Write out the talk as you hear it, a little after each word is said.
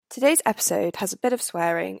Today's episode has a bit of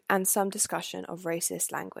swearing and some discussion of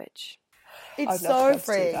racist language. It's so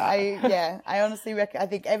free. I honestly reckon, I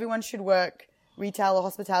think everyone should work retail or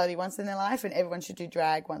hospitality once in their life, and everyone should do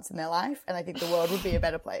drag once in their life, and I think the world would be a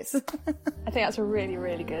better place. I think that's a really,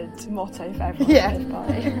 really good motto for everyone to live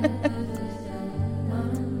by.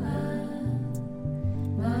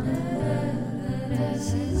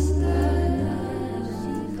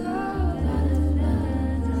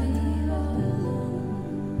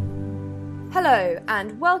 Hello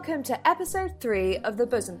and welcome to episode 3 of the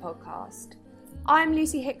Bosom Podcast. I'm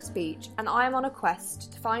Lucy Hicks Beach and I am on a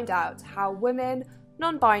quest to find out how women,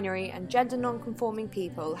 non-binary and gender non-conforming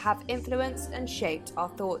people have influenced and shaped our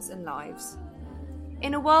thoughts and lives.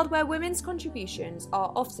 In a world where women's contributions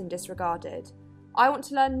are often disregarded, I want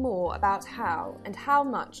to learn more about how and how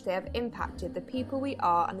much they have impacted the people we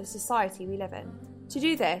are and the society we live in. To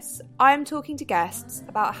do this, I am talking to guests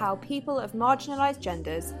about how people of marginalised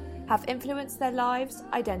genders have influenced their lives,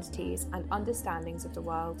 identities and understandings of the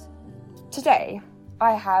world. Today,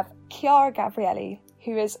 I have Chiara Gabrielli,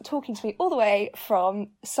 who is talking to me all the way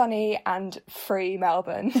from sunny and free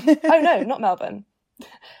Melbourne. Oh no, not Melbourne.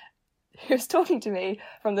 Who's talking to me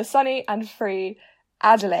from the sunny and free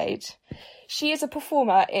Adelaide. She is a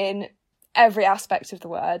performer in every aspect of the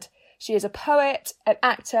word. She is a poet, an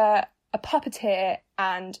actor, a puppeteer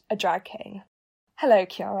and a drag king. Hello,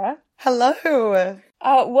 Chiara. Hello.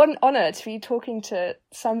 What an honour to be talking to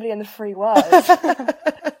somebody in the free world.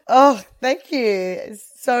 Oh, thank you.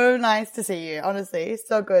 It's so nice to see you, honestly.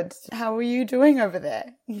 So good. How are you doing over there?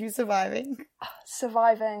 Are you surviving?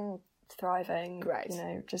 Surviving, thriving. Great.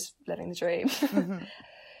 Just living the dream. Mm-hmm.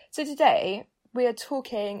 So today, we are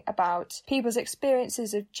talking about people's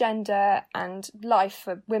experiences of gender and life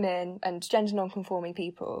for women and gender non-conforming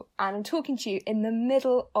people. And I'm talking to you in the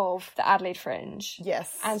middle of the Adelaide Fringe.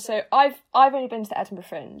 Yes. And so I've only been to the Edinburgh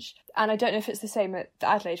Fringe, and I don't know if it's the same at the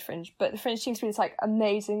Adelaide Fringe, but the Fringe seems to be this like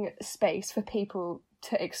amazing space for people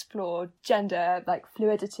to explore gender, like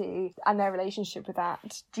fluidity and their relationship with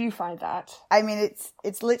that. Do you find that? I mean,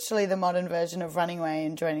 it's literally the modern version of running away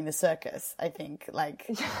and joining the circus, I think. Like,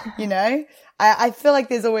 I feel like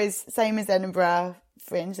there's always, same as Edinburgh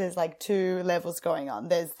Fringe, there's like two levels going on.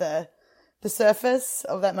 There's the surface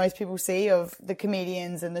of that most people see of the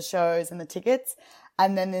comedians and the shows and the tickets.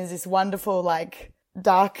 And then there's this wonderful like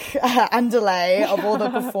dark underlay of all the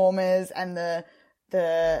performers and the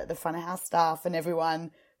front of house staff and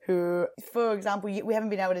everyone who, for example, we haven't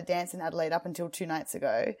been able to dance in Adelaide up until 2 nights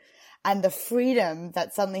ago. And the freedom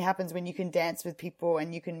that suddenly happens when you can dance with people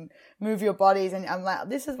and you can move your bodies. And I'm like,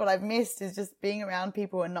 this is what I've missed, is just being around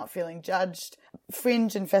people and not feeling judged.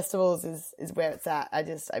 Fringe and festivals is where it's at.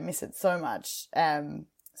 I miss it so much.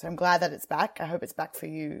 So I'm glad that it's back. I hope it's back for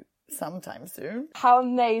you sometime soon. How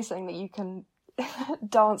amazing that you can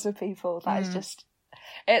dance with people. That is just...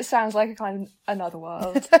 It sounds like a kind of another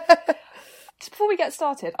world. Just before we get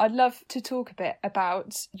started, I'd love to talk a bit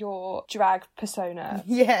about your drag persona.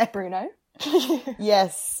 Yeah. Bruno.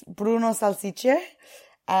 Yes, Bruno Salsicce.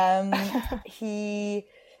 He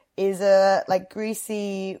is a like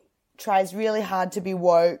greasy, tries really hard to be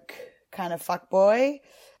woke kind of fuckboy.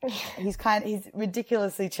 He's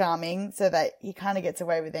ridiculously charming, so that he kind of gets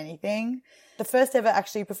away with anything. The first ever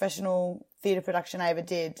actually professional theatre production I ever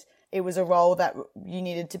did, it was a role that you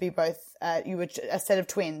needed to be both, you were a set of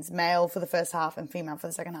twins, male for the first half and female for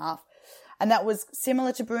the second half. And that was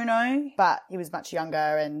similar to Bruno, but he was much younger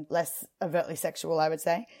and less overtly sexual, I would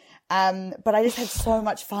say. But I just had so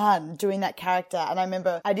much fun doing that character. And I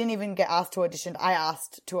remember I didn't even get asked to audition. I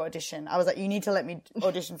asked to audition. I was like, you need to let me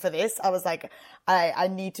audition for this. I was like, I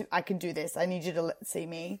can do this. I need you to see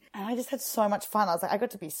me. And I just had so much fun. I was like, I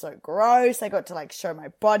got to be so gross. I got to like show my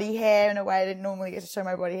body hair in a way I didn't normally get to show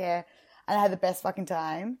my body hair. And I had the best fucking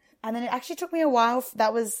time. And then it actually took me a while.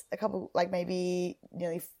 That was a couple, like maybe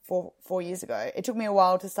nearly four years ago. It took me a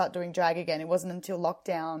while to start doing drag again. It wasn't until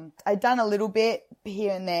lockdown. I'd done a little bit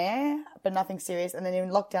here and there, but nothing serious. And then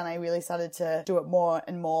in lockdown, I really started to do it more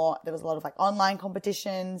and more. There was a lot of like online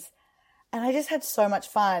competitions and I just had so much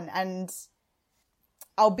fun. And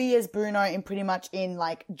I'll be as Bruno in pretty much in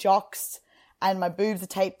like jocks and my boobs are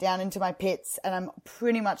taped down into my pits and I'm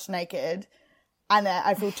pretty much naked. And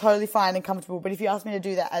I feel totally fine and comfortable. But if you ask me to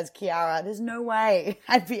do that as Chiara, there's no way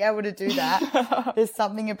I'd be able to do that. There's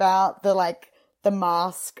something about the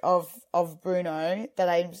mask of Bruno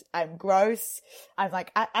that I'm gross. I'm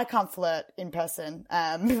like, I can't flirt in person.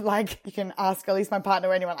 Like you can ask at least my partner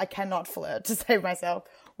or anyone. I cannot flirt to save myself.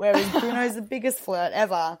 Whereas Bruno's the biggest flirt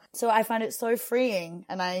ever. So I find it so freeing.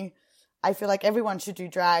 And I feel like everyone should do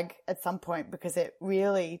drag at some point because it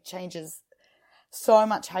really changes so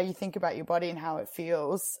much how you think about your body and how it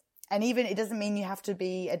feels. And even it doesn't mean you have to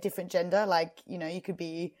be a different gender. Like, you know, you could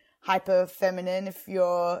be hyper feminine if you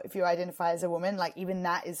identify as a woman. Like, even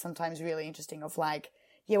that is sometimes really interesting of like,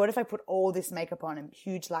 yeah, what if I put all this makeup on and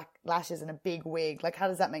huge lashes and a big wig? Like, how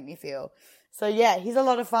does that make me feel? So yeah, he's a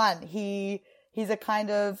lot of fun. He's a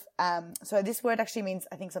kind of, so this word actually means,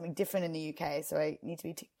 I think, something different in the UK. So I need to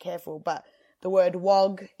be careful. But the word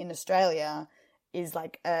wog in Australia is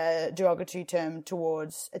like a derogatory term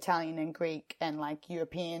towards Italian and Greek and like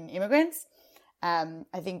European immigrants. I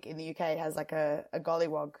think in the UK it has like a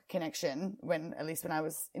gollywog connection at least when I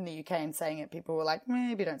was in the UK and saying it, people were like,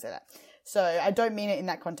 maybe don't say that. So I don't mean it in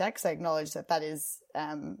that context. I acknowledge that is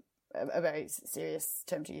a very serious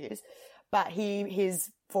term to use. But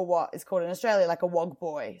he's for what is called in Australia like a wog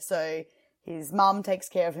boy. So his mum takes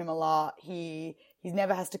care of him a lot. He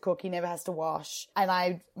never has to cook. He never has to wash.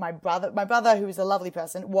 And my brother, who is a lovely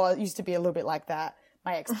person, used to be a little bit like that.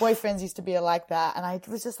 My ex-boyfriends used to be like that. And I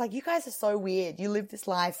was just like, you guys are so weird. You live this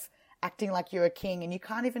life acting like you're a king and you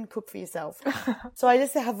can't even cook for yourself. So I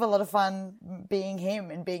just have a lot of fun being him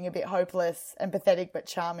and being a bit hopeless and pathetic but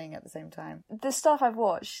charming at the same time. The stuff I've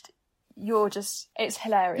watched, it's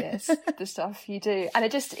hilarious, the stuff you do. And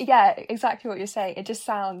it just, yeah, exactly what you're saying. It just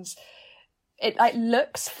it like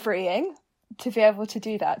looks freeing to be able to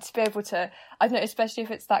do that, to be able to, I don't know, especially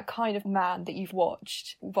if it's that kind of man that you've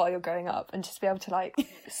watched while you're growing up, and just be able to like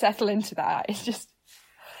settle into that. It's just,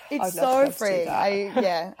 it's so freeing.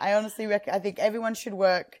 I honestly I think everyone should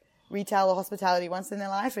work retail or hospitality once in their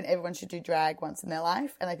life, and everyone should do drag once in their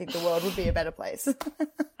life, and I think the world would be a better place.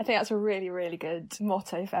 I think that's a really, really good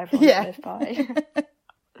motto for everyone to live by.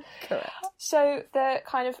 Correct. So the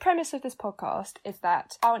kind of premise of this podcast is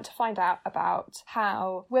that I want to find out about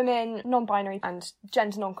how women, non-binary and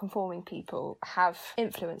gender non-conforming people have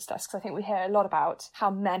influenced us, because I think we hear a lot about how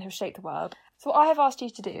men have shaped the world. So what I have asked you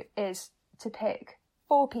to do is to pick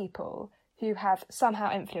 4 people who have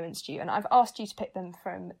somehow influenced you, and I've asked you to pick them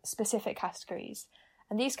from specific categories.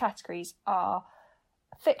 And these categories are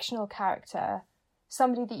a fictional character,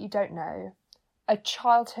 somebody that you don't know, a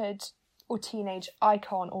childhood or teenage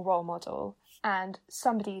icon or role model, and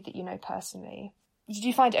somebody that you know personally. Did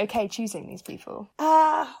you find it okay choosing these people?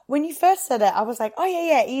 When you first said it, I was like, oh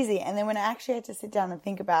yeah, easy. And then when I actually had to sit down and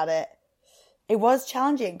think about it, it was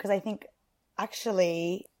challenging, because I think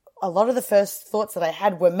actually a lot of the first thoughts that I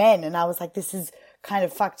had were men, and I was like, this is kind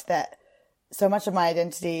of fucked that so much of my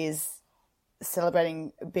identity is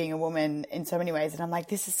celebrating being a woman in so many ways. And I'm like,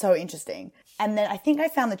 this is so interesting. And then I think I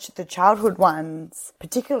found the childhood ones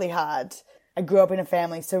particularly hard. I grew up in a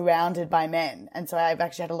family surrounded by men, and so I've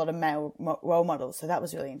actually had a lot of male role models, so that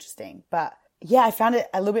was really interesting. But yeah, I found it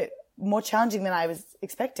a little bit more challenging than I was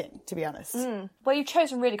expecting, to be honest. Well, you've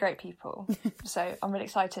chosen really great people, so I'm really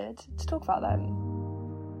excited to talk about them.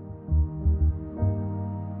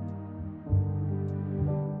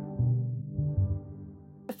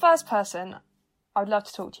 The first person I would love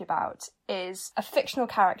to talk to you about is a fictional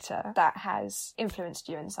character that has influenced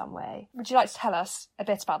you in some way. Would you like to tell us a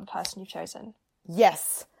bit about the person you've chosen?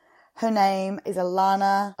 Yes. Her name is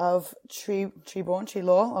Alana of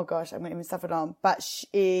Treelaw. Oh gosh, I'm going to even stuff it on. But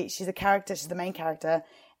she's a character, she's the main character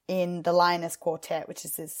in The Lioness Quartet, which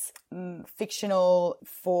is this fictional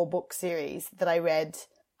 4-book series that I read.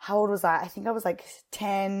 How old was I? I think I was like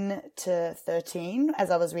 10 to 13 as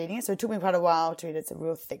I was reading it. So it took me quite a while to read it. It's a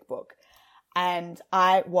real thick book. And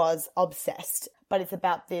I was obsessed. But it's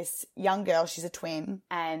about this young girl, she's a twin,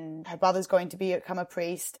 and her brother's going to become a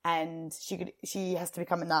priest, and she has to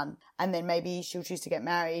become a nun. And then maybe she'll choose to get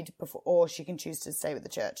married or she can choose to stay with the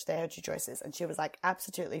church. They're her 2 choices. And she was like,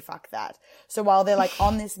 absolutely fuck that. So while they're like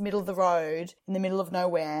on this middle of the road, in the middle of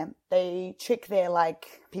nowhere, they trick their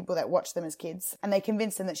like people that watch them as kids, and they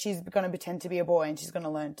convince them that she's going to pretend to be a boy and she's going to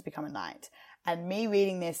learn to become a knight. And me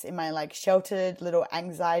reading this in my like sheltered little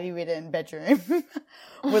anxiety-ridden bedroom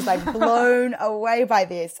was like blown away by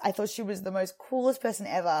this. I thought she was the most coolest person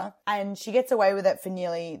ever. And she gets away with it for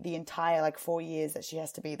nearly the entire like 4 years that she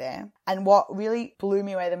has to be there. And what really blew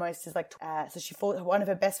me away the most is like, one of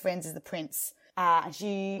her best friends is the prince. And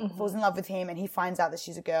she falls in love with him, and he finds out that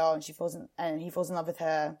she's a girl, and he falls in love with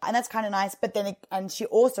her. And that's kind of nice. But then, and she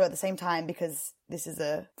also at the same time, because this is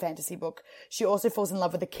a fantasy book, she also falls in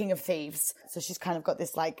love with the king of thieves. So she's kind of got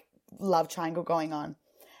this like love triangle going on.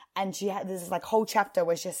 And there's this like whole chapter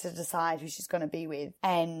where she has to decide who she's going to be with.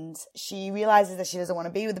 And she realizes that she doesn't want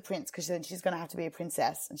to be with the prince, because then she's going to have to be a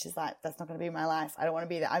princess. And she's like, that's not going to be my life. I don't want to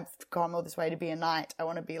be that. I've come all this way to be a knight. I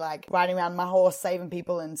want to be like riding around my horse, saving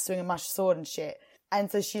people and swinging my sword and shit.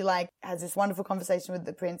 And so she like has this wonderful conversation with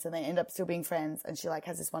the prince, and they end up still being friends. And she like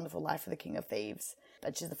has this wonderful life for the king of thieves.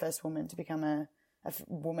 But she's the first woman to become a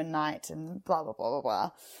woman knight and blah, blah, blah, blah,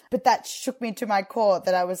 blah. But that shook me to my core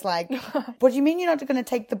that I was like, what do you mean you're not going to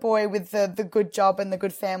take the boy with the good job and the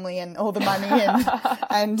good family and all the money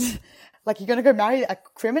and like, you're going to go marry a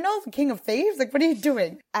criminal, the king of thieves? Like, what are you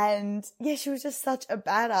doing? And yeah, she was just such a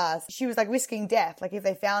badass. She was like risking death. Like, if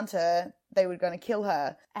they found her, they were going to kill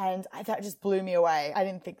her. And that just blew me away. I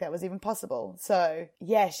didn't think that was even possible. So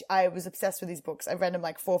yeah, I was obsessed with these books. I've read them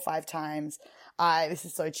like 4 or 5 times. This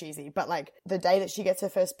is so cheesy, but like the day that she gets her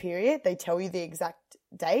first period, they tell you the exact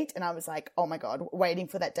date. And I was like, oh my God, waiting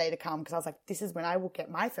for that day to come. Cause I was like, this is when I will get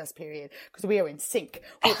my first period. Cause we are in sync.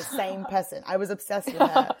 We're the same person. I was obsessed with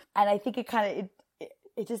her. And I think it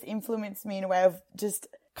just influenced me in a way of just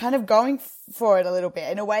kind of going for it a little bit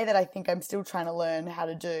in a way that I think I'm still trying to learn how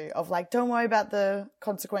to do, of like, don't worry about the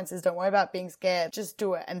consequences. Don't worry about being scared. Just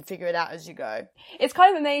do it and figure it out as you go. It's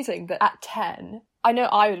kind of amazing that at 10, I know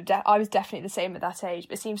I was definitely the same at that age,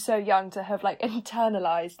 but it seems so young to have like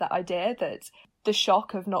internalized that idea that the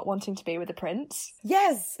shock of not wanting to be with a prince.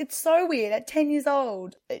 Yes, it's so weird. At 10 years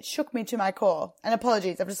old, it shook me to my core. And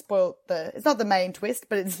apologies, I've just spoiled it's not the main twist,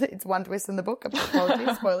 but it's one twist in the book.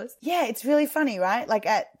 Apologies, spoilers. Yeah, it's really funny, right? Like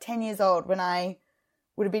at 10 years old, when I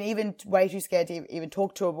would have been even way too scared to even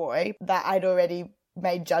talk to a boy, that I'd already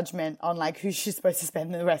made judgment on like who she's supposed to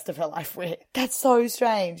spend the rest of her life with. That's so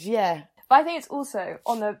strange, yeah. But I think it's also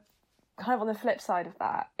on the flip side of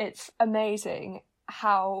that, it's amazing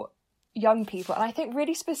how young people, and I think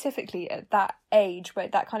really specifically at that age, where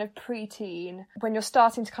that kind of preteen, when you're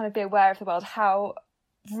starting to kind of be aware of the world, how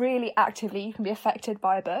really actively you can be affected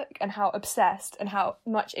by a book and how obsessed and how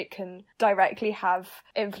much it can directly have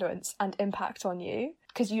influence and impact on you.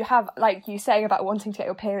 Because you have, like you saying about wanting to get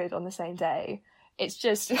your period on the same day, it's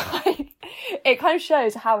just like, it kind of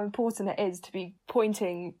shows how important it is to be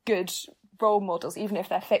pointing good role models, even if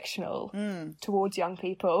they're fictional, towards young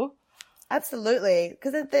people. Absolutely,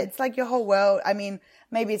 because it's like your whole world. I mean,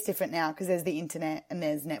 maybe it's different now because there's the internet and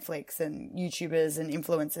there's Netflix and YouTubers and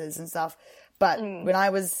influencers and stuff. But when I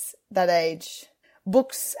was that age,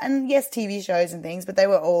 books and yes, TV shows and things, but they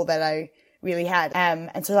were all that I really had.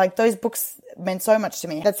 And so like those books meant so much to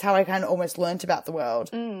me. That's how I kind of almost learnt about the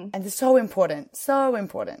world. And it's so important, so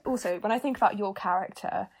important. Also, when I think about your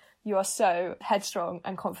character, you are so headstrong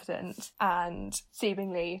and confident and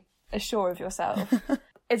seemingly assured of yourself.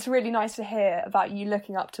 It's really nice to hear about you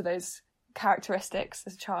looking up to those characteristics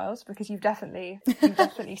as a child, because you definitely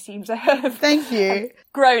seem to have thank you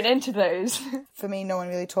grown into those. For me, no one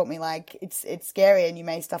really taught me like it's scary and you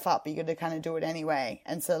may stuff up, but you got to kind of do it anyway.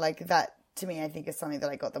 And so like that to me, I think is something that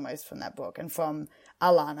I got the most from that book and from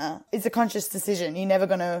Alana. It's a conscious decision. You're never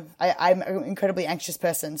gonna. I'm an incredibly anxious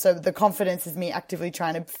person, so the confidence is me actively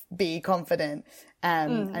trying to be confident.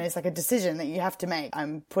 And it's like a decision that you have to make.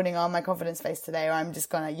 I'm putting on my confidence face today, or I'm just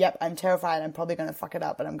gonna, I'm terrified, I'm probably gonna fuck it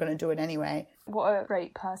up, but I'm gonna do it anyway. What a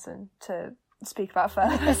great person to speak about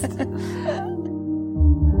first.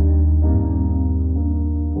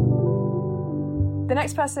 The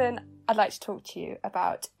next person I'd like to talk to you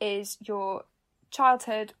about is your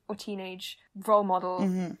childhood or teenage role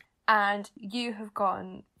model. And you have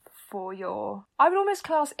gone for your, I would almost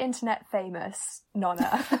class internet famous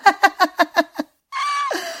Nonna.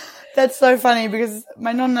 That's so funny because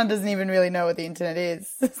my nonna doesn't even really know what the internet is.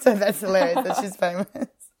 So that's hilarious that she's famous.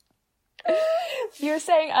 You were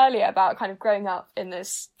saying earlier about kind of growing up in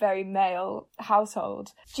this very male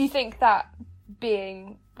household. Do you think that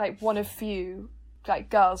being like one of few like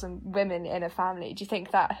girls and women in a family, do you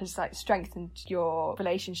think that has like strengthened your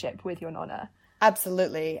relationship with your nonna?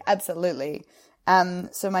 Absolutely.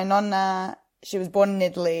 So my nonna, she was born in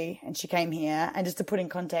Italy and she came here. And just to put in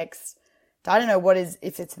context, I don't know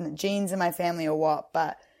if it's in the genes in my family or what,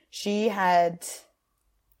 but she had,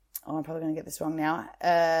 I'm probably going to get this wrong now,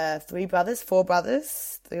 4 brothers,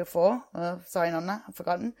 3 or 4. Sorry, nonna, I've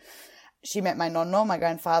forgotten. She met my nonno, my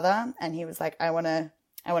grandfather, and he was like, I want to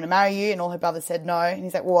marry you. And all her brothers said no. And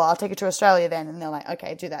he's like, well, I'll take her to Australia then. And they're like,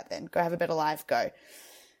 okay, do that then. Go have a better life, go.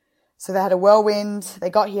 So they had a whirlwind. They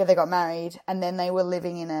got here, they got married, and then they were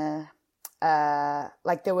living in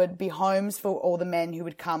like there would be homes for all the men who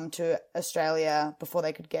would come to Australia before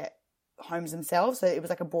they could get homes themselves. So it was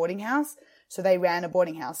like a boarding house. So they ran a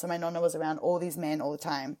boarding house. So my nonna was around all these men all the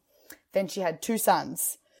time. Then she had 2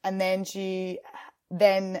 sons. And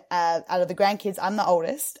then out of the grandkids, I'm the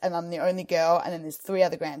oldest and I'm the only girl. And then there's 3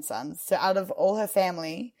 other grandsons. So out of all her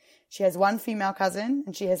family, she has 1 female cousin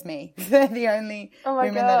and she has me. They're the only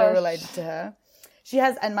women that are related to her. She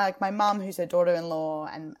has, and my mum, who's her daughter-in-law,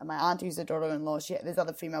 and my aunt, who's her daughter-in-law. There's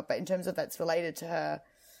other female, but in terms of that's related to her,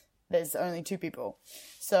 there's only two people.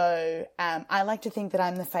 So I like to think that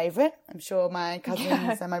I'm the favourite. I'm sure my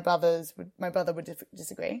cousins and my brother would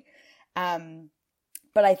disagree.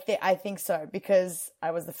 But I think so, because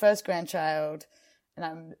I was the first grandchild,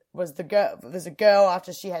 and was the girl. There's a girl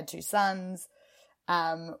after she had two sons.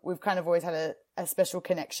 We've kind of always had a special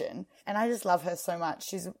connection, and I just love her so much.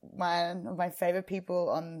 She's one of my favourite people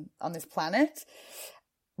on this planet.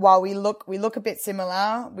 While we look a bit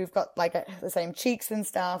similar, we've got like the same cheeks and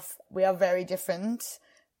stuff. We are very different,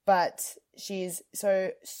 but she's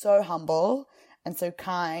so humble and so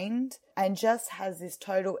kind, and just has this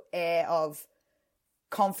total air of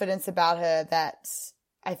confidence about her that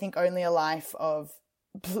I think only a life of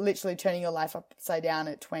literally turning your life upside down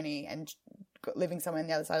at 20 and living somewhere on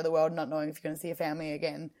the other side of the world, not knowing if you're going to see your family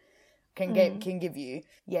again, can give you.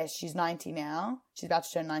 Yes, she's 90 now. She's about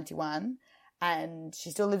to turn 91. And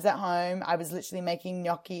she still lives at home. I was literally making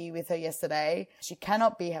gnocchi with her yesterday. She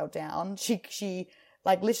cannot be held down. She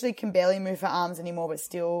like literally can barely move her arms anymore, but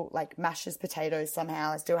still like mashes potatoes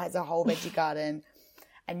somehow. Still has a whole veggie garden.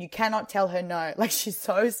 And you cannot tell her no. Like, she's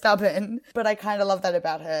so stubborn. But I kind of love that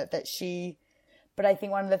about her, but I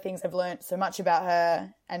think one of the things I've learned so much about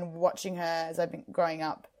her and watching her as I've been growing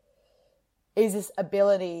up is this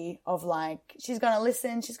ability of like, she's going to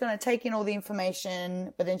listen, she's going to take in all the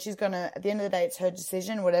information, but then she's going to, at the end of the day, it's her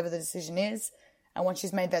decision, whatever the decision is. And once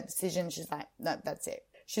she's made that decision, she's like, no, that's it.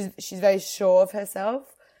 She's very sure of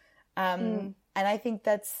herself. And I think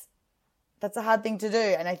that's a hard thing to do.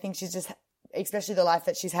 And I think she's just, especially the life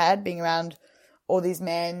that she's had, being around all these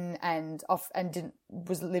men and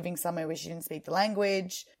was living somewhere where she didn't speak the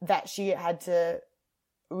language, that she had to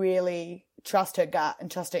really trust her gut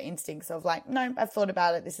and trust her instincts of like, no, I've thought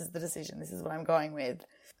about it. This is the decision. This is what I'm going with.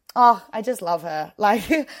 Oh, I just love her. Like,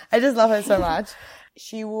 I just love her so much.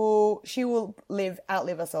 She will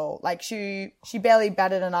outlive us all. Like, she barely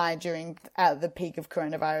batted an eye during the peak of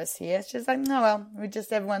coronavirus here. She's like, no, well,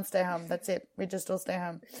 everyone stay home. That's it. We just all stay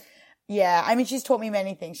home. Yeah, I mean, she's taught me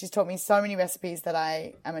many things. She's taught me so many recipes that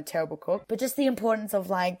I am a terrible cook. But just the importance of,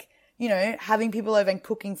 like, you know, having people over and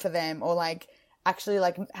cooking for them, or, like, actually,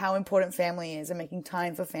 like, how important family is and making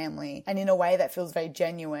time for family. And in a way that feels very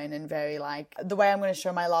genuine and very, like, the way I'm going to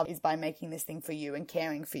show my love is by making this thing for you and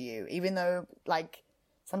caring for you. Even though, like,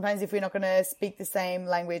 sometimes if we're not going to speak the same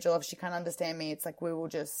language, or if she can't understand me, it's like we're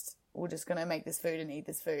just going to make this food and eat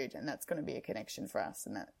this food, and that's going to be a connection for us,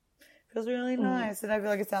 and that feels really nice. And I feel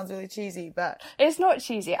like it sounds really cheesy, but it's not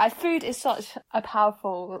cheesy. Food is such a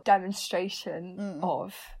powerful demonstration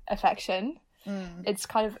of affection. It's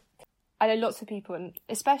kind of, I know lots of people, and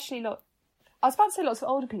especially I was about to say lots of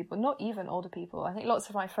older people, not even older people. I think lots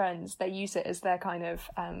of my friends, they use it as their kind of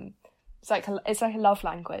it's like a love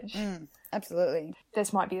language. Absolutely.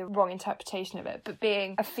 This might be a wrong interpretation of it, but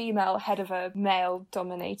being a female head of a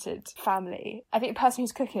male-dominated family, I think the person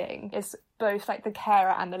who's cooking is both like the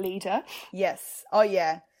carer and the leader. Yes. Oh,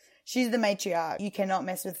 yeah. She's the matriarch. You cannot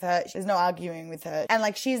mess with her. There's no arguing with her. And,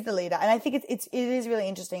 like, she's the leader. And I think it is really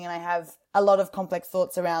interesting, and I have a lot of complex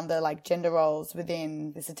thoughts around the, like, gender roles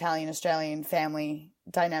within this Italian-Australian family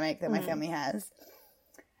dynamic that my family has.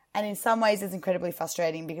 And in some ways it's incredibly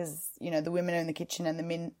frustrating because, you know, the women are in the kitchen and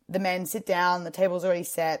the men sit down, the table's already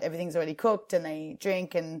set, everything's already cooked, and they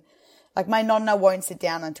drink. And, like, my nonna won't sit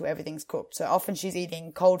down until everything's cooked. So often she's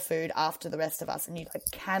eating cold food after the rest of us, and you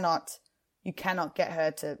cannot get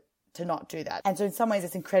her to not do that. And so in some ways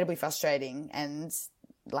it's incredibly frustrating. And,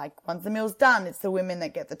 like, once the meal's done, it's the women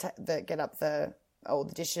that get up all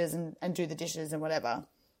the dishes and do the dishes and whatever.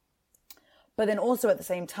 But then also at the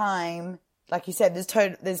same time, like you said,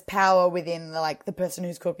 there's power within the person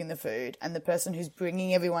who's cooking the food and the person who's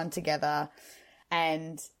bringing everyone together,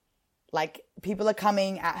 and, like, people are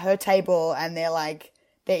coming at her table and they're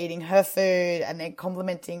eating her food and they're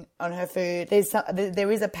complimenting on her food.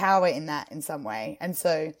 There is a power in that in some way. And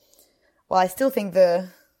so, while I still think the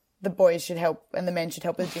boys should help and the men should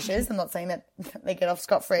help with dishes, I'm not saying that they get off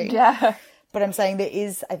scot-free. Yeah. But I'm saying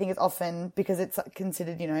I think it's often, because it's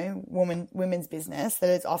considered, you know, women's business, that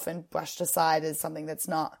it's often brushed aside as something that's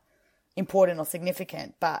not important or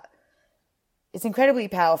significant. But it's incredibly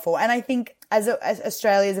powerful. And I think as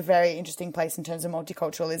Australia is a very interesting place in terms of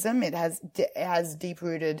multiculturalism. It has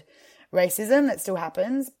deep-rooted racism that still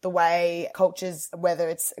happens. The way cultures, whether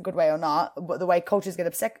it's a good way or not, the way cultures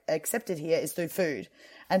get accepted here is through food.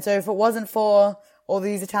 And so if it wasn't for all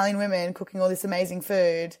these Italian women cooking all this amazing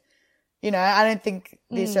food, you know, I don't think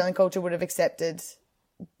the Australian culture would have accepted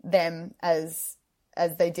them as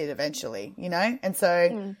they did eventually, you know? And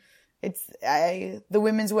so it's the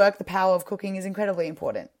women's work, the power of cooking is incredibly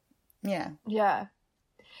important. Yeah. Yeah.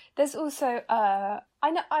 There's also I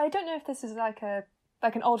don't know if this is like a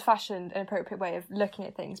like an old-fashioned and appropriate way of looking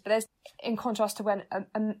at things. But there's, in contrast to when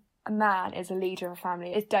a man is a leader of a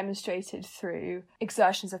family, it's demonstrated through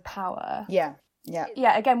exertions of power. Yeah.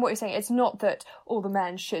 Again, what you're saying, it's not that all the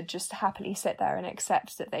men should just happily sit there and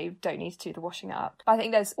accept that they don't need to do the washing up. But I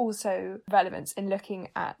think there's also relevance in looking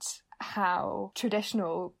at how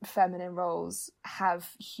traditional feminine roles have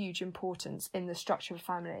huge importance in the structure of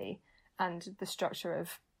family and the structure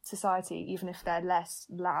of society, even if they're less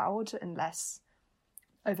loud and less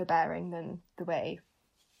overbearing than the way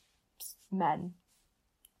men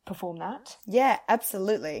perform that. Yeah,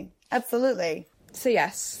 absolutely. So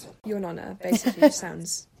yes, your nonna basically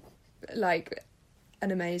sounds like an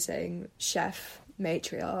amazing chef,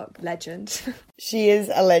 matriarch, legend. She is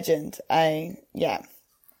a legend. I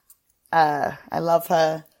love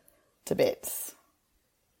her to bits.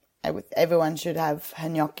 Everyone should have her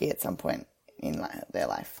gnocchi at some point in their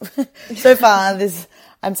life. So far,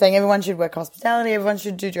 I'm saying everyone should work hospitality, everyone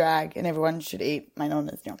should do drag, and everyone should eat my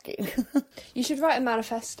nonna's gnocchi. You should write a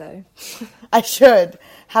manifesto. I should.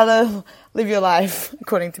 How to live your life,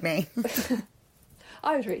 according to me.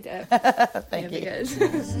 I would read it. Thank you. Good.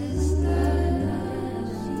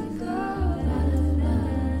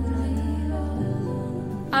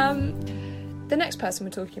 The next person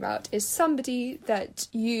we're talking about is somebody that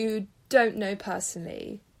you don't know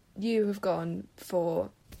personally. You have gone for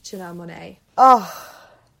Janelle Monáe. Oh,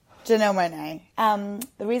 Janelle Monáe.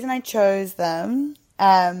 The reason I chose them,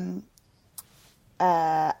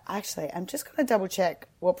 actually, I'm just going to double check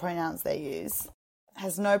what pronouns they use.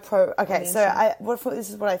 Has no Okay, so this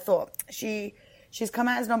is what I thought. She's come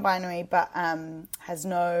out as non-binary, but has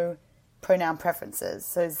no pronoun preferences,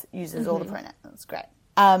 so uses all the pronouns. Great.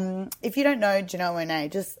 If you don't know Janelle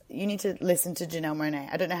Monáe, you need to listen to Janelle Monáe.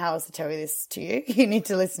 I don't know how else to tell you this to you. You need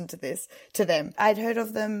to listen to them. I'd heard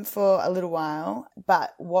of them for a little while,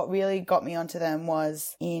 but what really got me onto them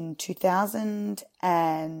was in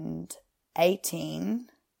 2018,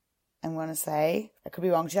 I'm going to say, I could be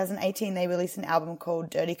wrong, 2018, they released an album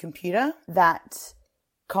called Dirty Computer that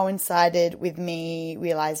coincided with me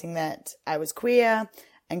realizing that I was queer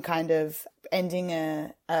and kind of ending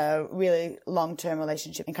a really long-term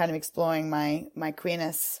relationship and kind of exploring my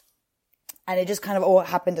queerness. And it just kind of all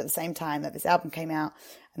happened at the same time that this album came out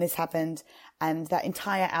and this happened. And that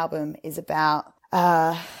entire album is about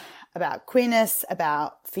queerness,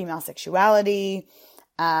 about female sexuality.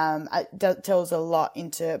 It tells a lot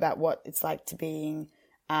about what it's like to being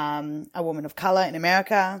a woman of color in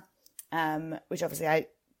America, which obviously I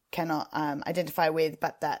cannot identify with,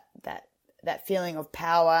 but that feeling of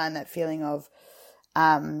power and that feeling of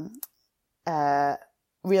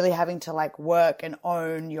really having to like work and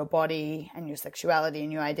own your body and your sexuality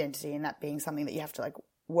and your identity, and that being something that you have to like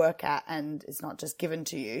work at and it's not just given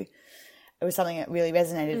to you. It was something that really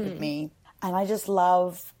resonated with me. And I just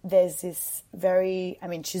love, there's this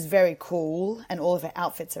she's very cool and all of her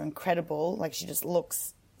outfits are incredible. Like she just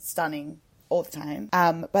looks stunning all the time.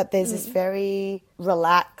 But there's this very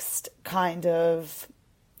relaxed kind of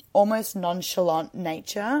almost nonchalant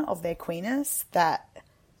nature of their queerness that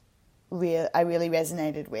I really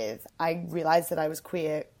resonated with. I realized that I was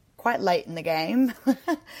queer quite late in the game.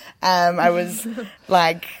 I was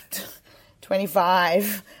like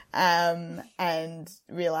 25 and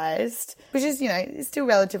realized, which is, it's still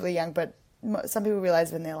relatively young, but some people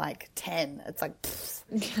realize when they're like 10. It's like,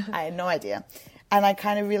 I had no idea. And I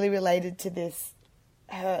kind of really related to this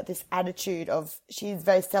attitude of, she's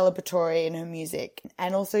very celebratory in her music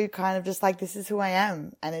and also kind of just like, this is who I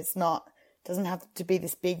am, and doesn't have to be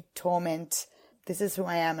this big torment. This is who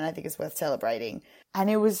I am, and I think it's worth celebrating. And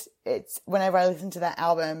it's whenever I listen to that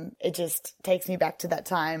album, it just takes me back to that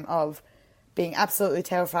time of being absolutely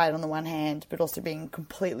terrified on the one hand, but also being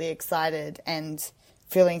completely excited and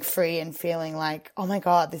feeling free and feeling like, oh my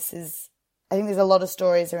God, I think there's a lot of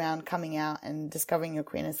stories around coming out and discovering your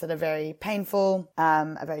queerness that are very painful,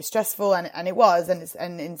 are very stressful, and it was,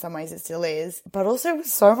 and in some ways it still is, but also it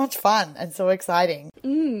was so much fun and so exciting.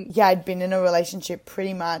 Yeah, I'd been in a relationship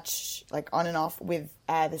pretty much like on and off with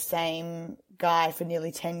the same guy for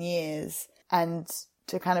nearly 10 years, and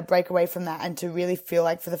to kind of break away from that and to really feel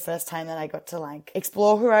like for the first time that I got to like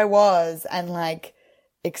explore who I was and like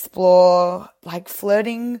explore like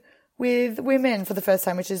flirting with women for the first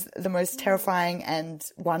time, which is the most terrifying and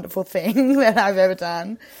wonderful thing that I've ever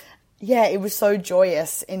done. Yeah, it was so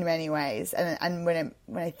joyous in many ways. And when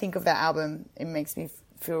I think of that album, it makes me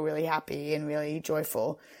feel really happy and really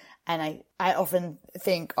joyful. And I often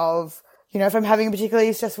think of you know, if I'm having a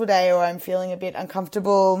particularly stressful day or I'm feeling a bit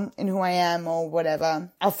uncomfortable in who I am or whatever,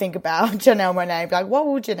 I'll think about Janelle Monáe, be like, what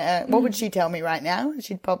would she tell me right now?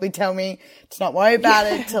 She'd probably tell me to not worry about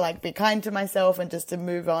it, to like be kind to myself and just to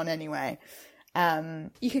move on anyway.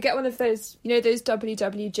 You could get one of those, you know, those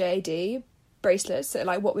WWJD bracelets. So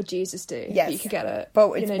like, what would Jesus do? Yes. You could get it.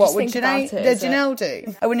 But you know, what just would think about Janelle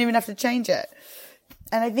do? I wouldn't even have to change it.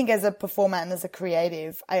 And I think as a performer and as a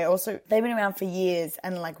creative, they've been around for years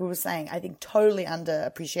and like we were saying, I think totally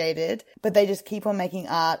underappreciated, but they just keep on making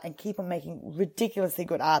art and keep on making ridiculously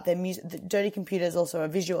good art. Their music, the Dirty Computer is also a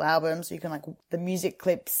visual album. So you can like, the music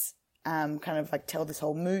clips, kind of like tell this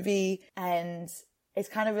whole movie. And it's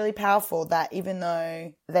kind of really powerful that even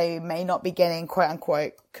though they may not be getting quote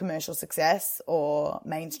unquote commercial success or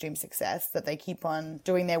mainstream success, that they keep on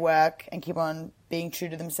doing their work and keep on being true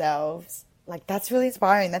to themselves. Like, that's really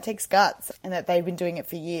inspiring. That takes guts. And that they've been doing it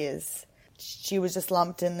for years. She was just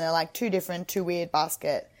lumped in the, like, too weird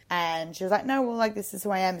basket. And she was like, no, well, like, this is who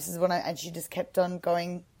I am. This is what and she just kept on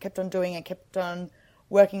going, kept on doing it, kept on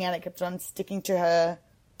working at it, kept on sticking to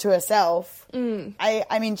herself.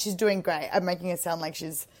 I mean, she's doing great. I'm making it sound like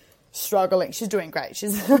she's struggling. She's doing great.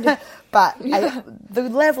 But the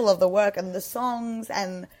level of the work and the songs,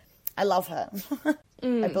 and I love her.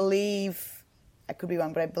 I believe... I could be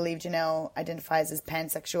wrong, but I believe Janelle identifies as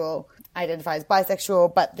pansexual, identifies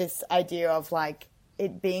bisexual, but this idea of like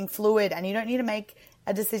it being fluid and you don't need to make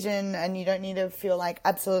a decision and you don't need to feel like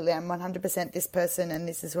absolutely I'm 100% this person and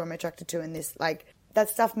this is who I'm attracted to and this, like, that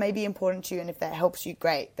stuff may be important to you and if that helps you,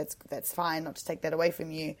 great, that's fine, not to take that away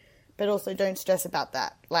from you, but also don't stress about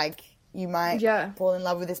that. Like, you might fall in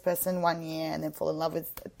love with this person one year and then fall in love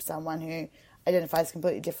with someone who identifies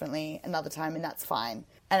completely differently another time, and that's fine.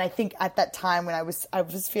 And I think at that time when I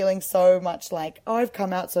was feeling so much like, oh, I've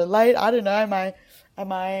come out so late. I don't know.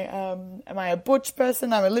 Am I a butch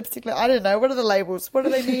person? I'm a lipstick. I don't know. What are the labels? What do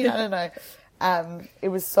they mean? I don't know. It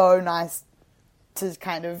was so nice to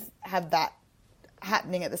kind of have that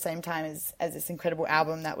happening at the same time as this incredible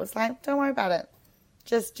album that was like, don't worry about it.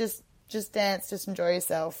 Just dance. Just enjoy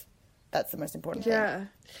yourself. That's the most important thing. Yeah.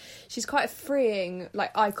 She's quite a freeing,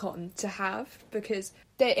 like, icon to have because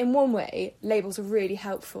in one way, labels are really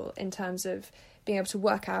helpful in terms of being able to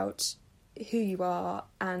work out who you are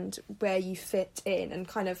and where you fit in and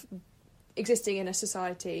kind of existing in a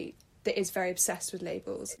society that is very obsessed with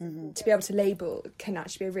labels. Mm-hmm. To be able to label can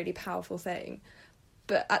actually be a really powerful thing.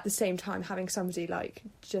 But at the same time, having somebody like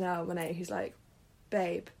Janelle Monáe who's like,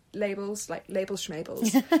 babe, labels, like, labels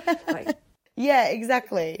Shmabels. Like, yeah,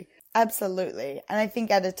 exactly. Absolutely. And I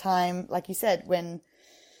think at a time, like you said, when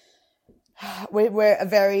we're a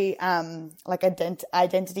very like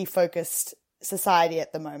identity focused society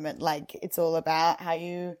at the moment, like it's all about how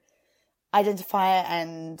you identify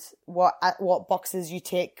and what boxes you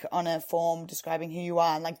tick on a form describing who you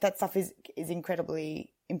are, and like that stuff is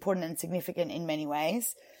incredibly important and significant in many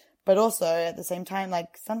ways. But also at the same time,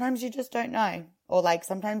 like sometimes you just don't know, or like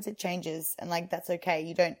sometimes it changes, and like that's okay.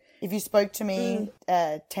 You don't. If you spoke to me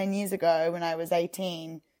 10 years ago when I was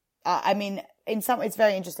 18, I mean, it's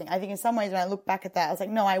very interesting. I think in some ways when I look back at that, I was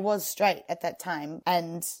like, no, I was straight at that time.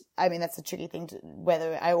 And I mean, that's a tricky thing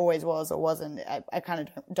whether I always was or wasn't. I kind of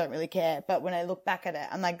don't really care. But when I look back at it,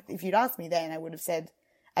 I'm like, if you'd asked me then, I would have said,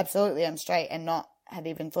 absolutely, I'm straight, and not had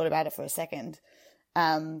even thought about it for a second.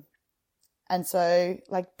 And so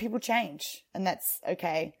like people change, and that's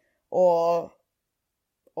okay. Or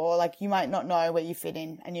like you might not know where you fit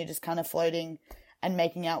in and you're just kind of floating and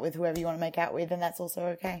making out with whoever you want to make out with, and that's also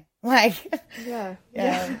okay. Like,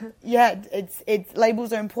 it's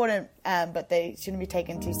labels are important, but they shouldn't be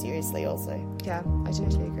taken too seriously also. Yeah, I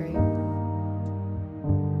totally agree.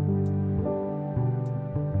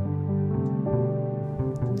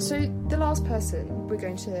 So the last person we're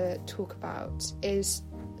going to talk about is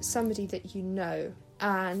somebody that you know,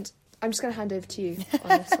 and I'm just going to hand over to you on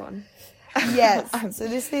this one. Yes. So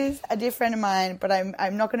this is a dear friend of mine, but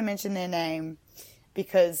I'm not going to mention their name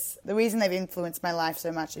because the reason they've influenced my life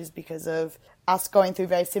so much is because of us going through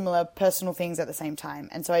very similar personal things at the same time.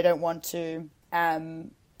 And so I don't want to,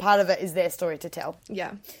 part of it is their story to tell.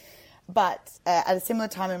 Yeah. But at a similar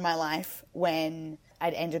time in my life when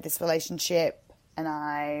I'd ended this relationship and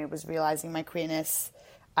I was realising my queerness,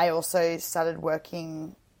 I also started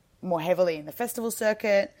working more heavily in the festival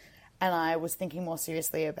circuit. And I was thinking more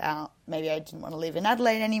seriously about maybe I didn't want to live in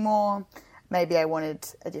Adelaide anymore. Maybe I wanted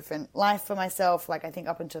a different life for myself. Like, I think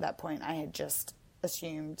up until that point, I had just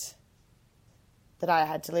assumed that I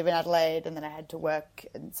had to live in Adelaide and that I had to work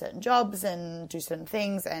in certain jobs and do certain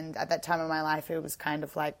things. And at that time of my life, it was kind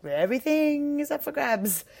of like everything is up for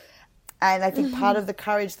grabs. And I think part of the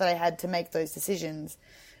courage that I had to make those decisions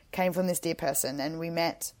came from this dear person, and we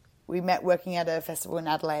met working at a festival in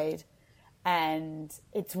Adelaide, and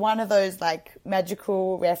it's one of those like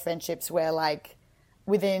magical rare friendships where like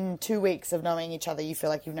within 2 weeks of knowing each other, you feel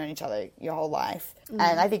like you've known each other your whole life.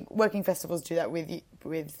 And I think working festivals do that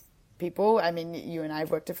with people. I mean, you and I have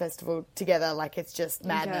worked a festival together, like it's just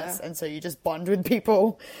madness. And so you just bond with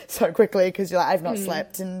people so quickly because you're like, I've not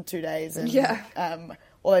slept in 2 days, and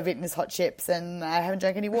all I've eaten is hot chips and I haven't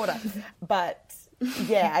drank any water. But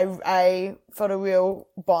yeah, I felt a real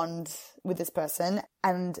bond with this person,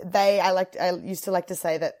 and I used to like to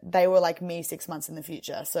say that they were like me 6 months in the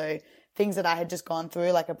future. So things that I had just gone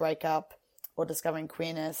through, like a breakup or discovering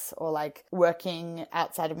queerness or like working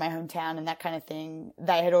outside of my hometown and that kind of thing,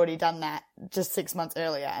 they had already done that just 6 months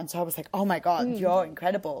earlier. And so I was like, oh my God, you're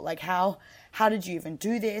incredible. Like how did you even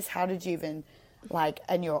do this? How did you even like,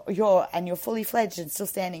 and you're fully fledged and still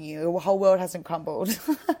standing, your whole world hasn't crumbled.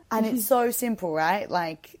 And it's so simple, right?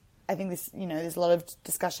 Like, I think this, there's a lot of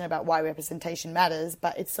discussion about why representation matters,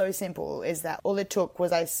 but it's so simple, is that all it took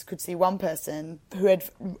was I could see one person who had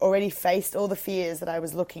already faced all the fears that I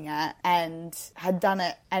was looking at and had done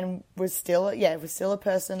it and was still a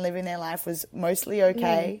person living their life, was mostly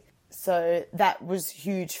okay. So that was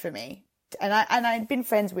huge for me. And I'd been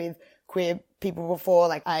friends with queer people before,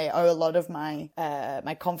 like I owe a lot of my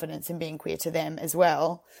my confidence in being queer to them as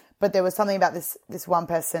well. But there was something about this one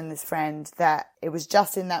person, this friend, that it was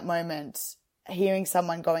just in that moment, hearing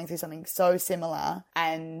someone going through something so similar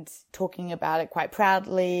and talking about it quite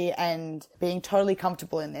proudly and being totally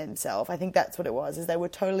comfortable in themselves. I think that's what it was, is they were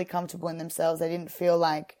totally comfortable in themselves. They didn't feel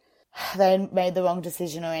like they had made the wrong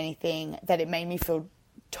decision or anything, that it made me feel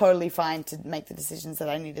totally fine to make the decisions that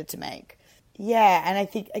I needed to make. Yeah, and I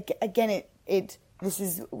think, again, this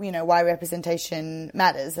is, why representation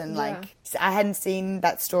matters. And like, I hadn't seen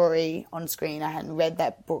that story on screen. I hadn't read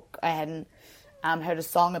that book. I hadn't heard a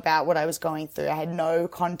song about what I was going through. I had no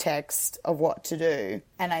context of what to do.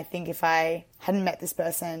 And I think if I hadn't met this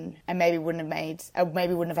person, I maybe wouldn't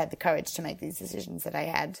have had the courage to make these decisions that I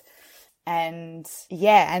had. And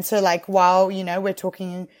yeah, and so like, while, we're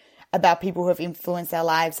talking about people who have influenced our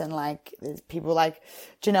lives, and like there's people like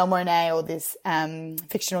Janelle Monáe or this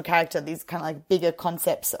fictional character, these kind of like bigger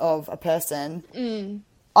concepts of a person.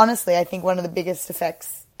 Honestly, I think one of the biggest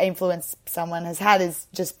influence someone has had is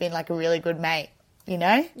just being like a really good mate,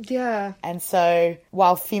 Yeah. And so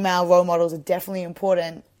while female role models are definitely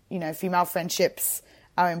important, female friendships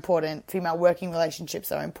are important, female working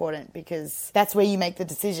relationships are important, because that's where you make the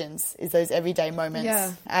decisions, is those everyday moments.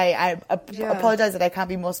 Yeah. I apologize that I can't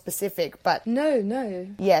be more specific, but no.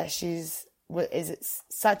 Yeah, is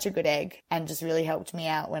such a good egg and just really helped me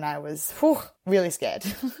out when I was really scared.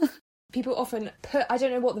 People often put, I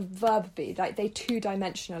don't know what the verb would be, like they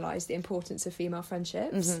two-dimensionalise the importance of female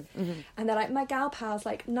friendships. And they're like, my gal pals,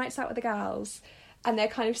 like nights out with the gals. And they're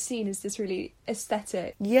kind of seen as this really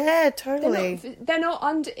aesthetic. Yeah, totally.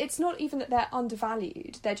 It's not even that they're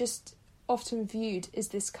undervalued. They're just often viewed as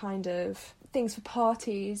this kind of things for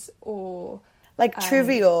parties, or like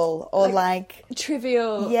trivial, or like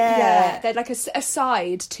trivial. Yeah. They're like a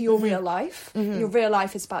side to your real life. Your real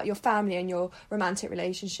life is about your family and your romantic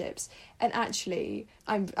relationships. And actually,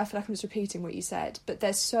 I feel like I'm just repeating what you said, but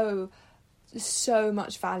there's so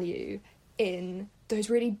much value in those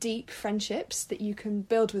really deep friendships that you can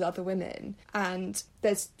build with other women, and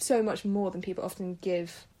there's so much more than people often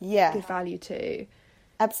give value to.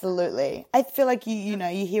 Absolutely. I feel like you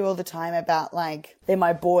hear all the time about like, they're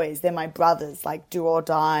my boys, they're my brothers, like do or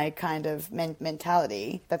die kind of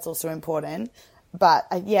mentality. That's also important. But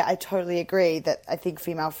I totally agree that I think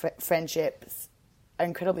female friendships are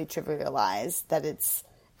incredibly trivialized, that it's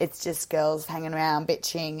just girls hanging around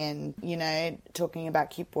bitching and, talking about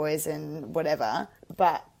cute boys and whatever.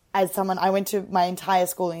 But as someone, I went to, my entire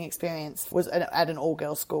schooling experience was at an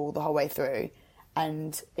all-girls school the whole way through.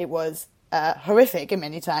 And it was horrific in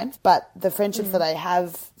many times. But the friendships that I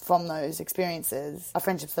have from those experiences are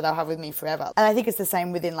friendships that I'll have with me forever. And I think it's the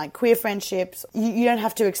same within like queer friendships. You don't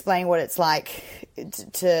have to explain what it's like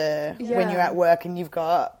when you're at work and you've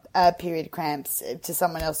got period cramps to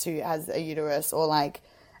someone else who has a uterus, or like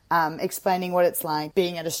explaining what it's like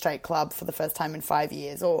being at a straight club for the first time in 5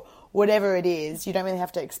 years, or whatever it is. You don't really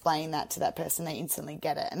have to explain that to that person. They instantly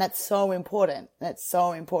get it. And that's so important.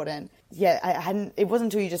 Yeah, it wasn't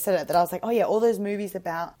until you just said it that I was like, oh yeah, all those movies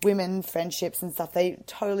about women friendships and stuff, they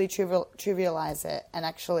totally trivialize it. And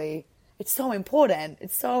actually, it's so important.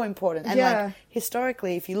 And like,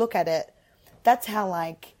 historically, if you look at it, that's how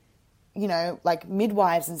like, like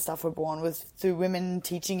midwives and stuff were born, was through women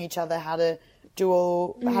teaching each other how to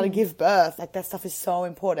how to give birth. Like, that stuff is so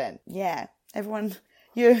important. Yeah, everyone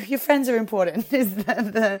your friends are important is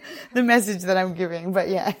the message that I'm giving. But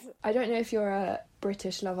yeah. I don't know if you're a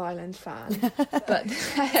British Love Island fan, but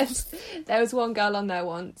there was one girl on there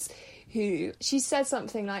once who she said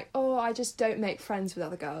something like, oh, I just don't make friends with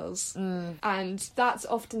other girls. And that's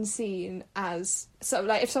often seen as sort of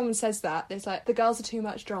like, if someone says that, it's like, the girls are too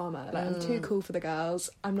much drama, like I'm too cool for the girls,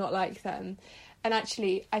 I'm not like them. And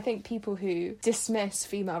actually, I think people who dismiss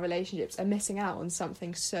female relationships are missing out on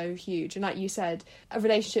something so huge. And like you said, a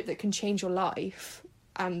relationship that can change your life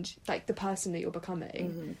and like the person that you're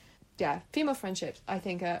becoming. Yeah, female friendships, I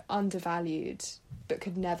think, are undervalued, but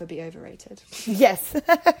could never be overrated. Yes.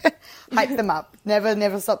 Hype them up.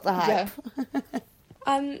 Never stop the hype.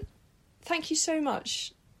 Yeah. Thank you so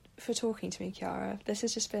much for talking to me, Chiara. This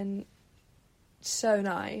has just been so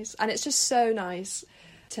nice. And it's just so nice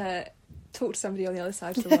to talk to somebody on the other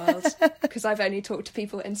side of the world, because I've only talked to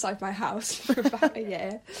people inside my house for about a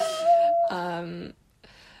year.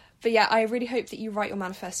 But yeah, I really hope that you write your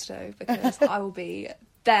manifesto, because I will be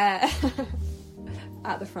there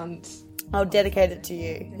at the front. I'll dedicate it to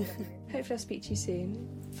you. Hopefully I'll speak to you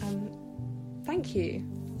soon. Thank you.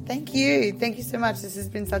 Thank you. Thank you so much. This has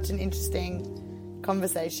been such an interesting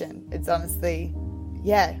conversation. It's honestly,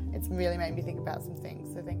 it's really made me think about some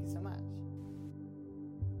things. So thank you so much.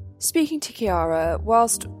 Speaking to Chiara,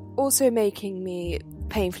 whilst also making me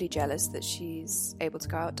painfully jealous that she's able to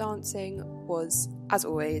go out dancing, was, as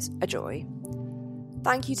always, a joy.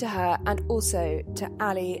 Thank you to her, and also to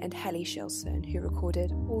Ali and Helly Shilson, who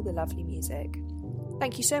recorded all the lovely music.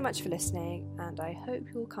 Thank you so much for listening, and I hope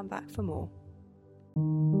you'll come back for more.